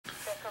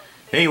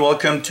Hey,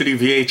 welcome to the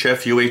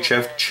VHF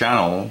UHF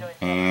channel,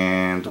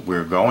 and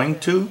we're going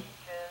to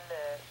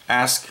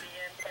ask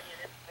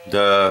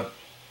the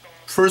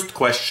first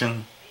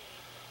question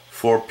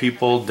for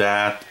people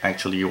that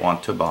actually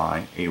want to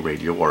buy a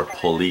radio or a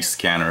police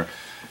scanner.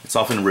 It's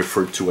often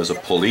referred to as a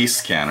police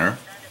scanner.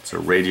 It's a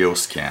radio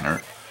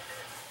scanner.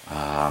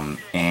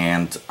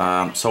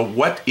 So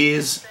what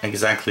is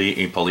exactly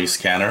a police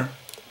scanner?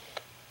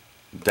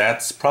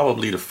 That's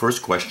probably the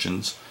first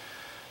questions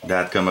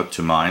that come up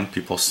to mind.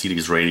 People see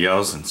these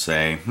radios and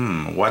say,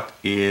 what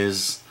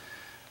is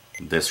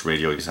this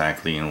radio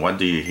exactly, and what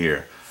do you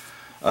hear?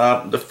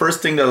 The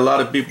first thing that a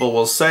lot of people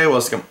will say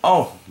was,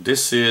 oh,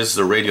 this is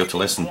the radio to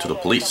listen to the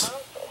police.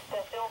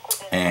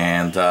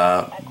 And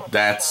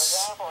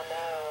that's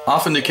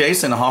often the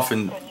case and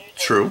often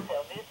true,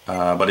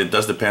 but it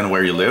does depend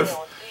where you live.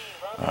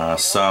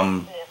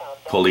 Some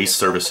police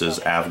services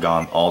have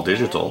gone all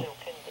digital,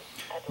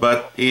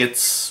 but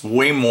it's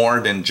way more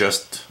than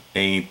just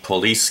a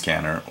police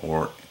scanner,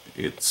 or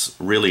it's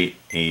really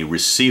a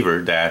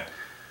receiver that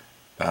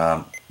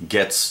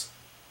gets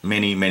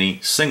many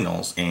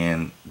signals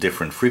in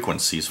different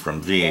frequencies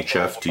from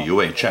VHF to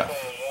UHF.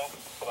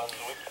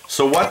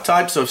 So what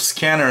types of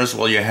scanners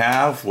will you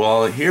have?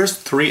 Well, here's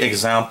 3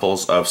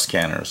 examples of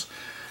scanners.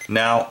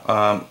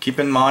 Now keep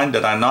in mind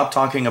that I'm not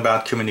talking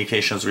about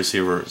communications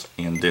receivers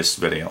in this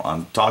video.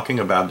 I'm talking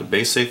about the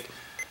basic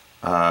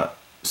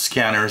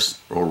scanners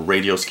or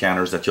radio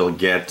scanners that you'll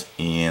get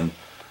in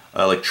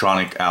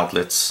electronic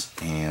outlets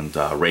and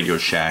Radio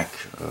Shack,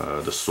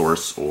 the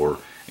Source, or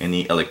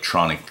any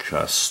electronic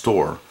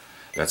store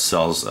that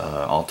sells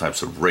all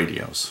types of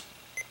radios.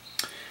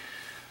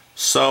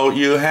 So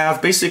you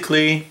have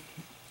basically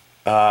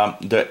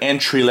the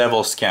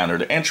entry-level scanner.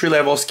 The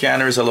entry-level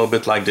scanner is a little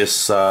bit like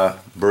this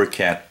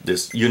Burkett,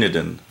 this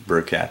Uniden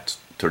Burkett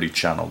 30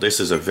 channel. This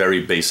is a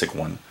very basic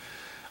one.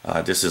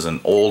 This is an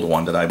old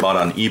one that I bought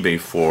on eBay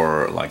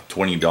for like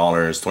 $20,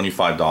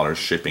 $25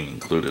 shipping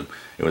included.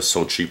 It was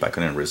so cheap I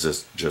couldn't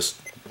resist just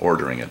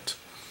ordering it.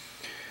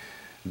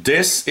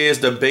 This is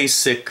the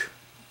basic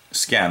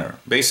scanner.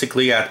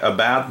 Basically at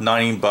about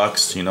 90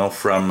 bucks, you know,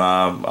 from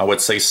I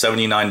would say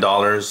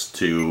 $79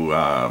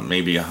 to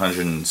maybe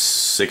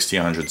 160,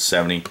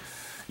 170,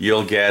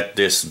 you'll get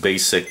this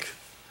basic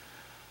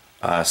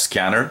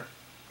scanner.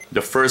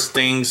 The first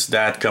things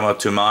that come up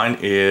to mind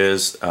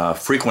is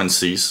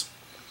frequencies.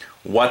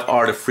 What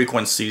are the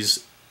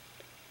frequencies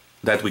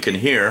that we can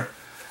hear?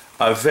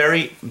 A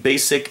very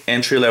basic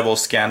entry-level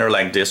scanner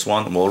like this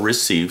one will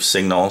receive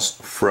signals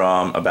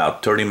from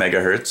about 30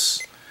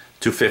 megahertz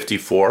to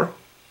 54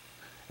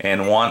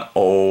 and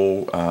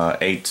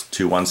 108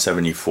 to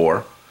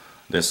 174.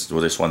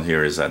 This one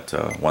here is at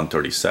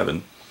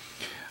 137,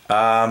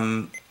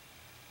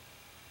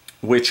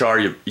 which are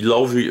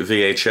low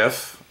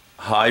VHF,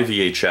 high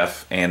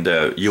VHF, and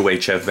the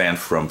UHF band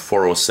from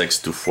 406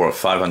 to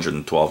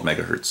 512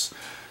 megahertz.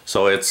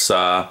 So it's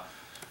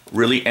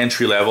really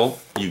entry level.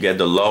 You get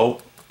the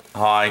low,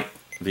 high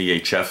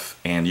VHF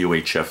and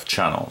UHF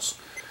channels.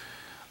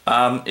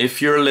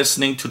 If you're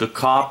listening to the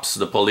cops,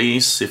 the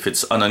police, if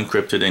it's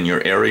unencrypted in your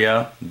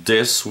area,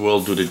 this will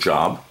do the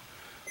job.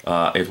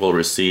 It will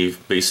receive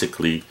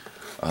basically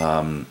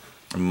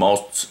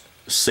most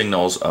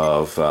signals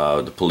of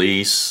the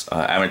police,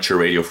 amateur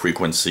radio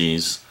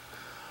frequencies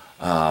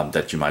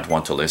that you might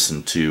want to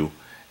listen to,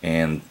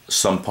 and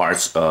some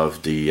parts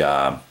of the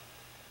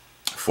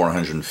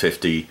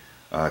 450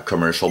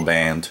 commercial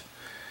band.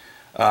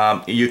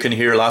 You can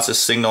hear lots of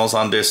signals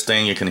on this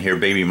thing. You can hear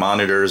baby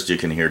monitors, you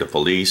can hear the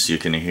police, you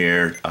can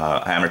hear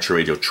amateur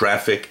radio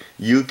traffic,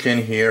 you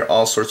can hear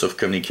all sorts of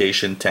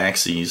communication,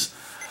 taxis,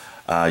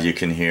 you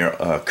can hear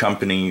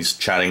companies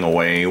chatting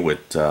away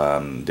with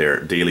their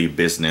daily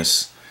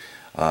business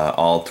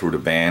all through the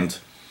band.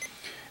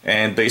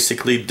 And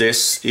basically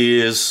this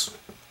is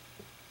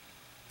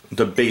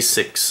the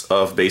basics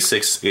of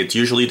basics. It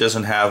usually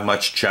doesn't have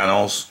much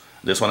channels.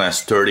 This one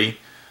has 30.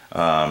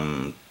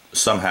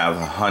 Some have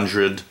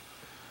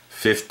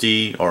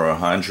 150 or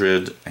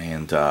 100,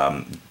 and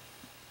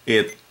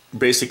it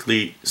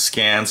basically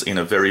scans in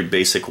a very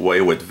basic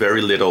way with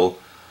very little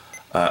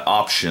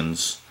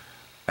options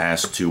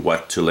as to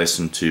what to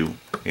listen to.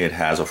 It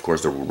has, of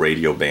course, the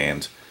radio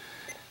band.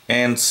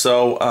 And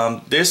so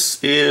this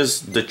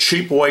is the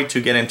cheap way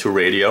to get into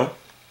radio.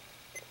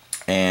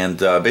 And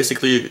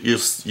basically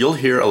you'll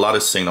hear a lot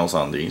of signals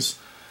on these.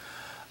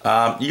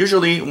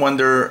 Usually when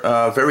they're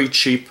very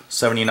cheap,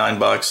 79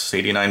 bucks,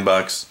 89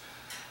 bucks,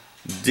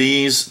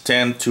 these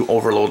tend to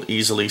overload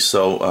easily,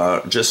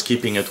 so just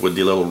keeping it with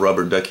the little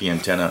rubber ducky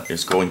antenna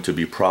is going to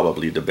be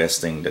probably the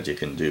best thing that you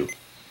can do.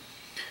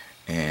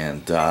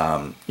 And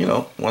you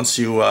know, once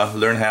you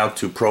learn how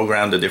to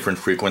program the different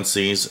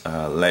frequencies,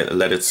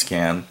 let it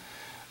scan,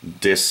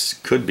 this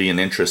could be an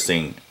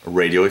interesting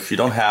radio. If you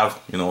don't have,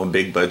 you know, a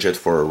big budget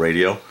for a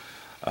radio,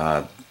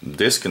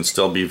 this can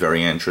still be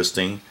very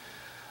interesting.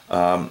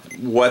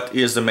 What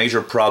is the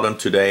major problem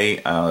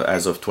today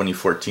as of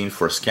 2014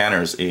 for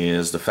scanners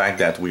is the fact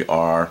that we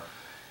are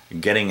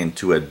getting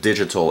into a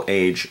digital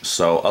age,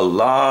 so a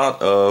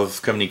lot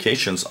of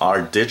communications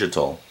are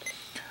digital.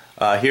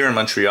 Here in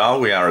Montreal,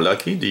 we are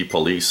lucky. The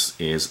police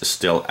is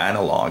still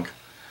analog,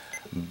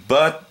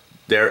 but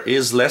there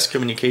is less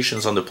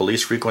communications on the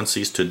police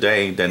frequencies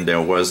today than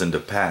there was in the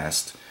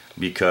past,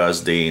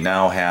 because they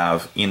now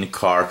have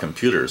in-car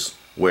computers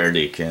where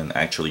they can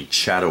actually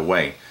chat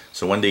away.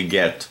 So when they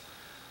get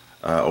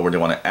or they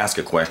want to ask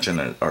a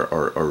question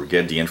or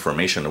get the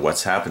information of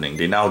what's happening,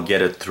 they now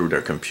get it through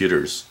their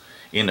computers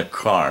in the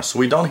car. So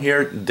we don't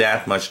hear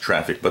that much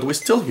traffic, but we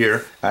still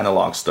hear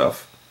analog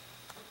stuff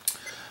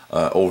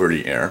over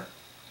the air.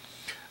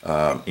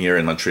 Here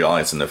in Montreal,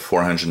 it's in the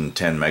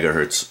 410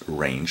 megahertz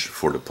range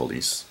for the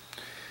police.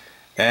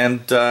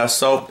 And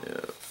so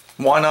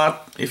why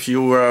not, if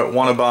you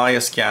want to buy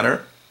a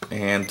scanner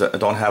and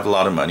don't have a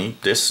lot of money,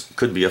 this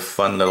could be a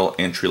fun little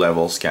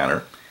entry-level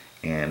scanner.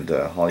 And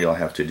all you'll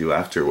have to do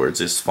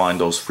afterwards is find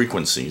those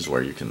frequencies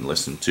where you can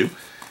listen to.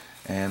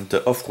 And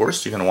of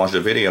course, you can watch the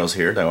videos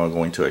here that are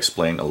going to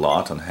explain a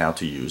lot on how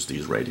to use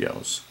these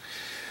radios.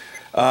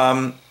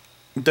 The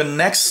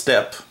next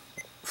step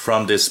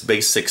from this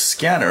basic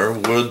scanner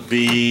would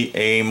be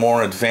a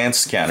more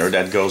advanced scanner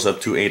that goes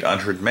up to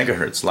 800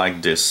 megahertz,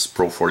 like this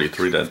Pro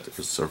 43, that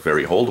is a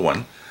very old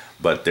one,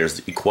 but there's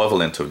the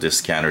equivalent of this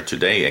scanner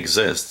today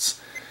exists.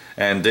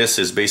 And this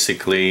is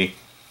basically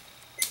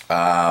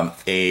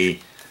a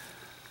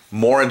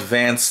more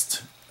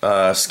advanced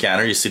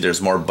scanner. You see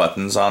there's more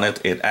buttons on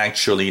it. It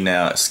actually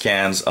now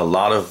scans a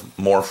lot of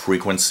more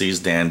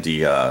frequencies than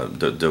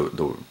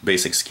the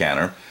basic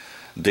scanner.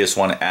 This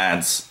one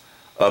adds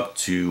up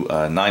to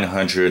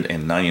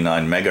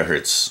 999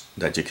 megahertz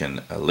that you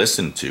can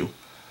listen to.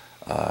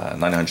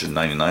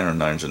 999 or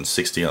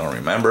 960, I don't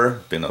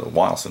remember. Been a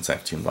while since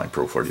I've tuned my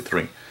Pro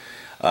 43.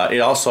 It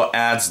also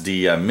adds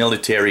the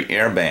military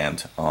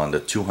airband on the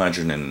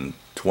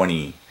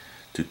 220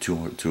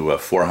 to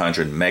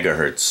 400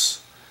 megahertz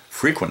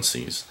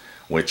frequencies,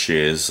 which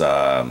is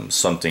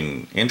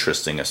something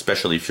interesting,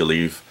 especially if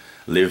you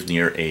live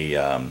near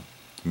a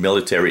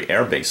military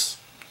airbase.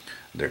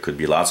 There could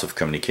be lots of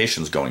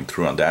communications going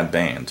through on that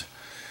band.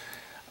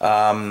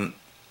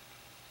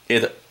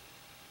 It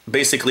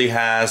basically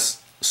has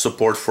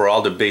support for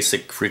all the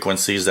basic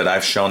frequencies that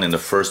I've shown in the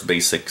first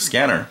basic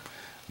scanner,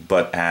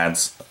 but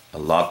adds a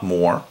lot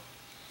more.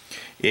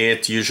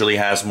 It usually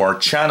has more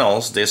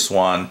channels. This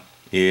one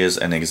is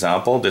an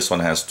example. This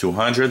one has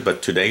 200,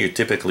 but today you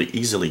typically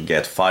easily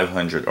get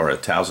 500 or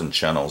 1,000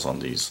 channels on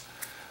these.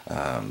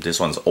 This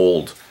one's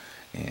old,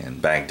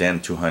 and back then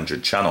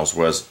 200 channels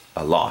was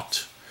a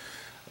lot.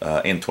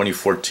 In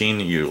 2014,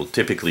 you'll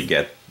typically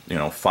get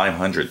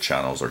 500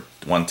 channels or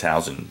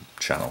 1,000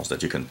 channels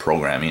that you can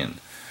program in,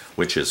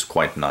 which is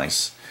quite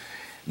nice.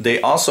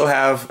 They also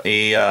have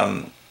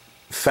a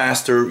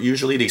faster,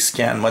 usually they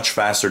scan much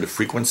faster the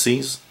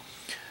frequencies.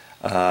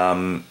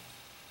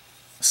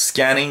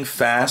 Scanning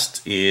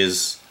fast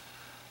is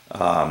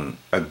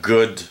a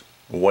good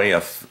way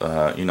of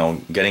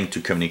getting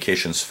to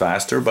communications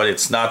faster, but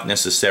it's not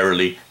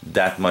necessarily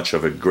that much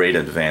of a great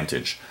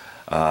advantage.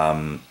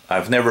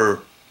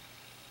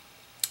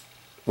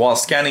 While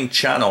scanning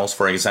channels,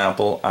 for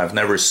example, I've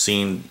never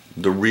seen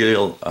the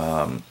real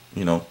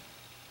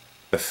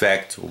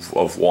effect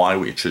of why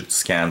we should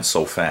scan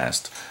so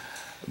fast.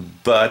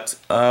 But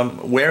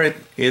where it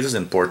is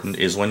important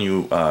is when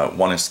you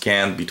want to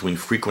scan between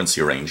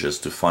frequency ranges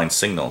to find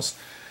signals.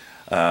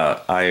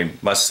 I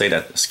must say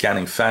that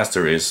scanning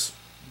faster is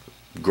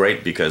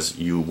great because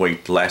you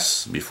wait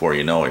less before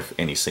you know if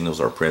any signals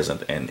are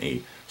present in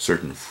a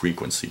certain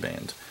frequency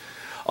band.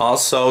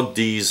 Also,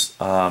 these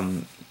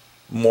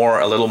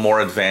a little more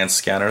advanced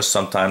scanners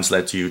sometimes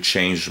let you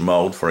change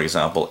mode, for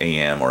example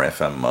AM or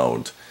FM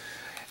mode,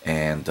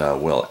 and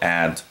will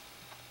add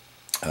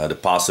the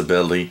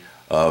possibility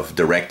of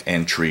direct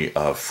entry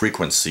of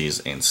frequencies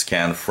and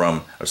scan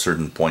from a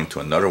certain point to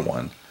another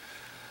one.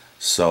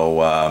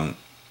 So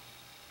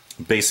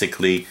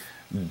basically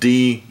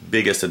the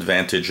biggest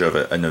advantage of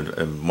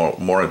a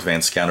more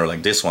advanced scanner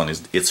like this one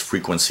is its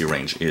frequency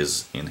range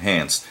is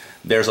enhanced.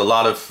 There's a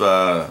lot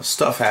of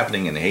stuff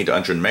happening in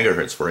 800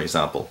 megahertz, for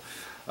example.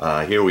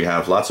 Here we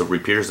have lots of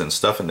repeaters and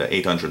stuff in the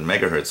 800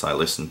 megahertz. I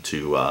listen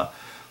to,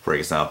 for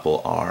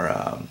example,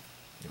 our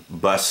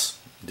bus,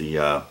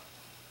 the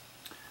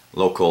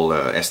local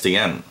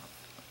STM,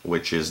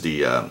 which is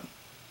the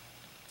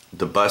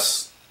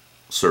bus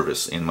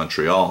service in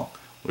Montreal,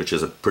 which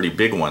is a pretty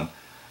big one.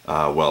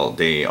 Well,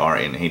 they are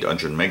in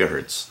 800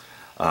 megahertz.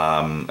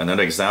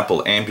 Another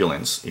example,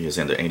 ambulance, is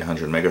in the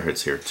 800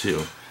 megahertz here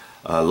too.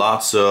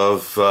 Lots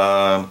of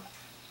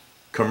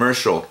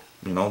commercial,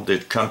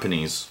 the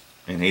companies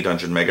in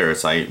 800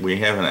 megahertz. We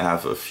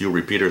have a few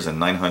repeaters in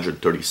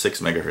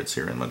 936 megahertz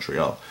here in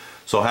Montreal.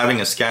 So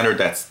having a scanner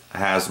that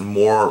has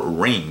more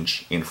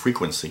range in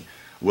frequency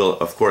will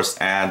of course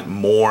add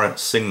more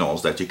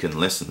signals that you can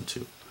listen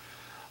to.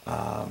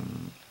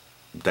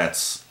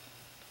 That's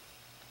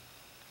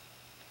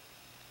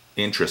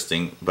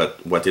interesting,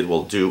 but what it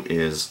will do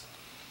is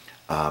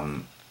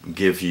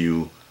give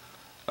you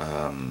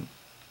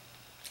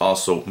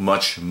also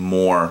much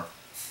more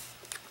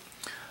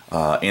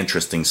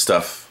interesting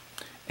stuff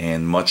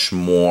and much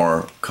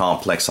more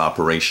complex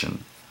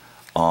operation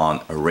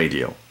on a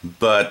radio,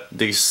 but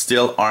they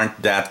still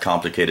aren't that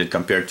complicated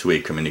compared to a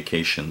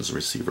communications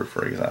receiver,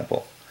 for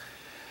example.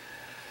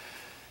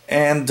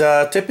 And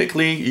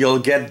typically you'll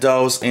get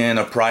those in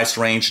a price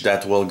range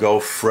that will go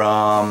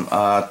from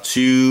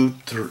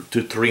 $200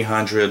 to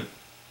 $300,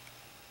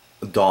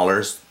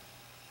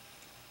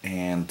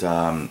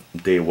 and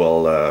they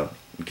will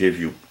give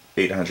you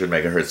 800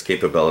 megahertz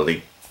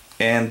capability.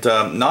 And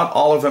not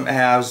all of them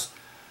has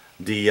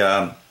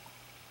the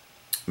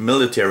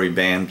military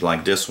band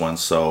like this one,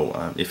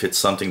 so if it's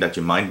something that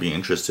you might be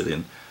interested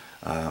in,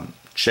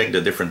 check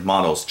the different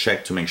models,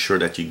 check to make sure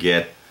that you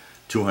get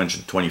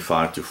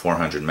 225 to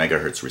 400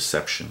 megahertz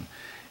reception.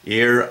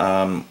 Here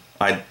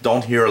I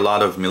don't hear a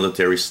lot of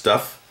military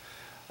stuff.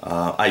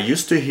 I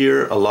used to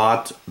hear a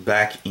lot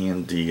back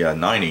in the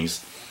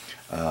 90s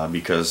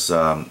because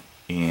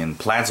in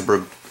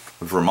Plattsburgh,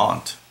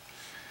 Vermont,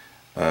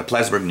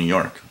 Plattsburgh, New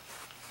York,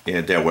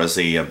 there was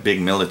a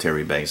big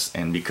military base,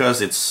 and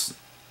because it's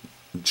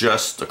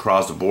just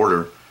across the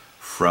border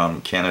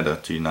from Canada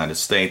to the United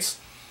States,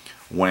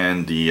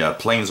 when the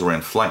planes were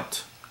in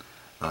flight,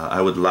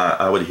 I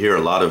would hear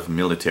a lot of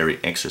military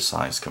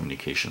exercise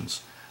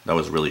communications. That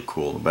was really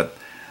cool. But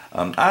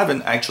I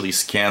haven't actually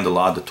scanned a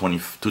lot the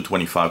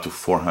 225 to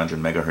 400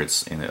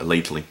 megahertz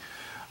lately,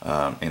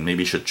 and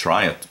maybe you should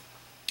try it.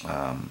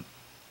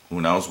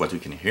 Who knows what you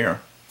can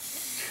hear.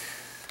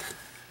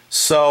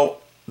 So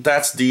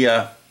that's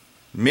the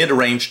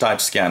mid-range type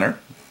scanner.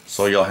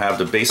 So you'll have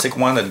the basic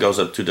one that goes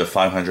up to the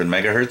 500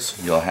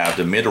 megahertz. You'll have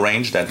the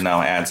mid-range that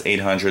now adds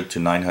 800 to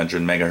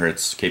 900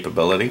 megahertz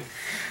capability.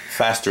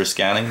 Faster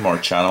scanning, more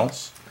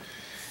channels.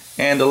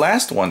 And the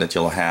last one that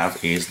you'll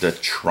have is the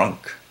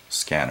trunk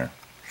scanner.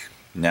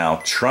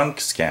 Now, trunk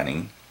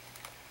scanning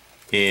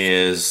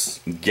is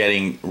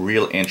getting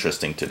real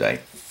interesting today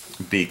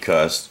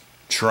because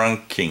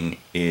trunking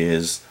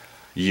is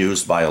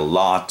used by a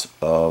lot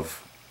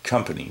of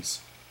companies.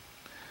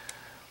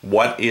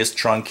 What is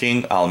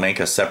trunking? I'll make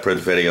a separate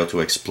video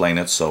to explain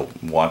it, so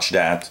watch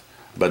that.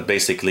 But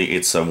basically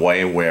it's a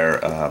way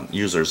where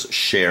users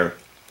share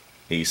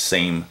a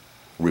same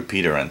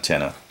repeater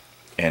antenna,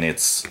 and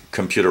it's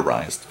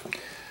computerized.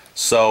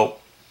 So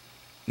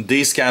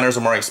these scanners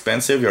are more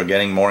expensive. You're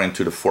getting more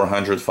into the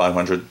 $400,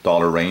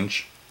 $500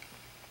 range.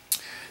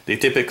 They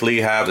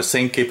typically have the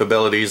same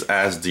capabilities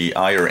as the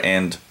higher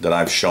end that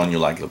I've shown you,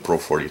 like the Pro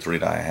 43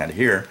 that I had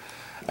here,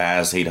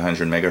 as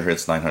 800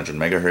 megahertz, 900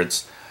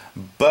 megahertz,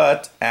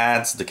 but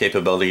adds the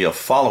capability of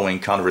following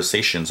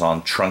conversations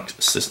on trunk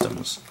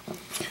systems.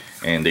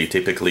 And they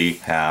typically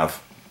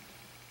have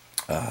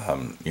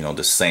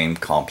the same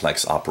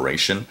complex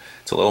operation.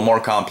 It's a little more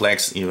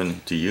complex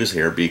even to use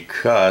here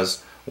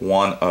because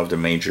one of the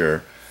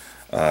major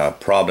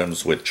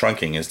problems with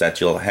trunking is that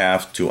you'll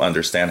have to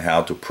understand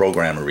how to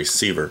program a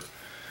receiver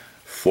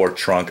for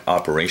trunk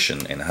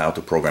operation and how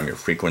to program your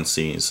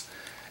frequencies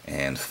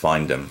and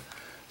find them.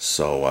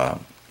 So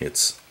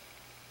it's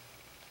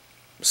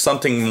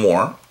something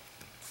more.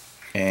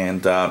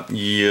 And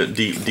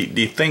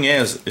the thing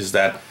is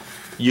that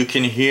you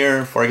can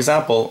hear, for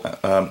example,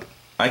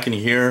 I can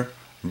hear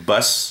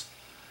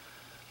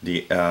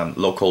the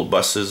local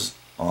buses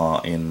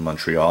in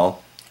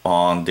Montreal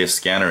on this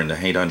scanner in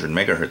the 800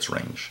 megahertz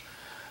range.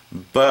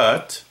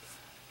 But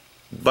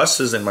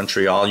buses in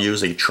Montreal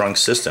use a trunk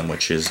system,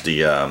 which is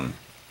the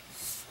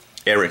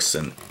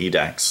Ericsson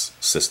EDAX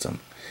system.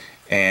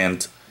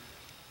 And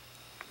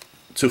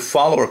to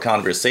follow a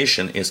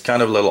conversation is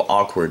kind of a little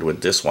awkward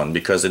with this one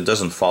because it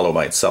doesn't follow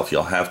by itself.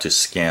 You'll have to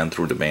scan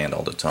through the band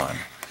all the time.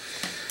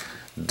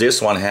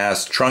 This one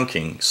has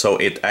trunking, so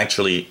it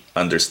actually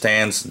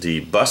understands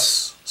the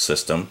bus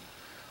system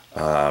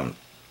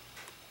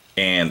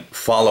and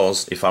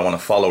follows. If I want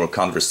to follow a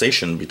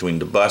conversation between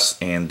the bus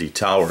and the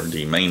tower,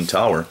 the main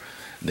tower,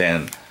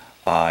 then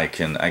I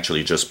can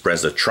actually just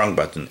press the trunk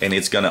button and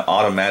it's going to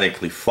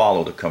automatically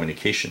follow the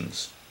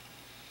communications.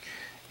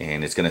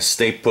 And it's going to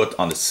stay put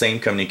on the same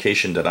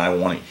communication that I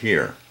want to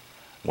hear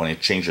when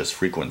it changes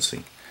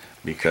frequency,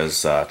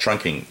 because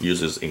trunking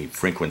uses a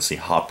frequency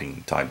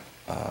hopping type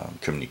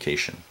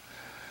communication.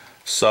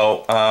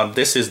 So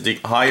this is the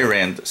higher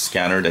end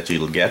scanner that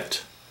you'll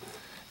get,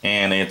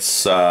 and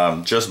it's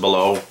just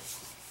below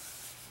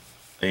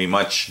a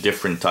much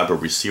different type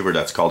of receiver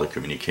that's called a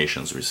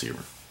communications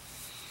receiver.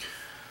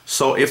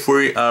 So if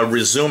we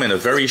resume in a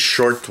very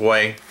short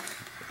way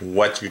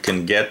what you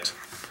can get: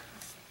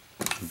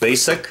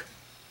 basic,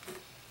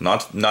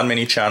 not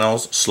many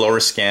channels, slower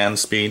scan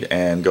speed,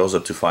 and goes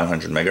up to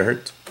 500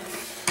 megahertz.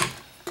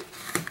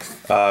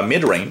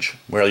 Mid-range,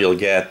 where you'll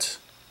get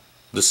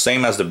the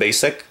same as the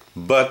basic,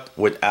 but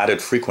with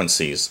added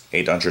frequencies,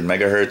 800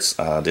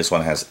 megahertz. This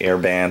one has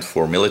airband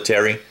for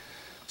military,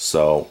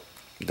 so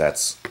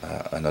that's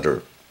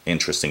another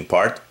interesting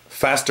part.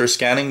 Faster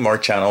scanning, more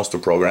channels to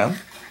program.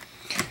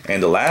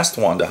 And the last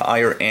one, the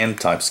higher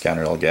end type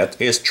scanner you'll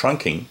get, is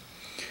trunking,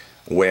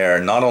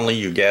 where not only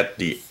you get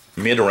the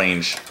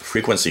mid-range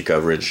frequency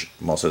coverage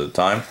most of the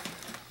time,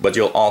 but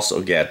you'll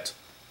also get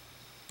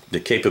the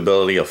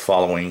capability of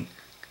following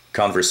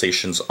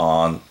conversations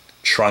on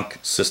trunk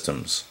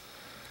systems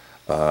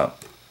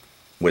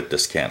with the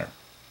scanner.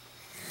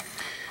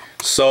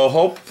 So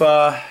hope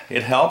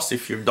it helps.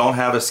 If you don't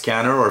have a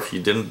scanner, or if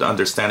you didn't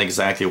understand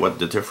exactly what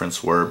the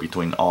difference were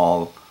between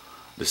all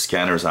the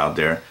scanners out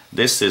there,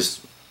 this is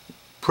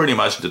pretty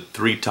much the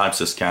 3 types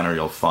of scanner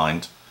you'll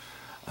find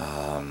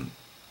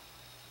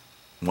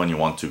when you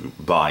want to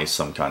buy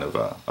some kind of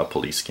a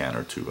police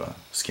scanner to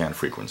scan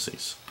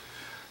frequencies.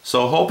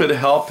 So hope it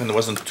helped and it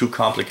wasn't too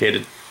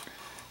complicated,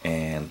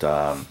 and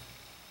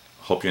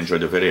hope you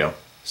enjoyed the video.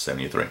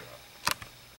 73.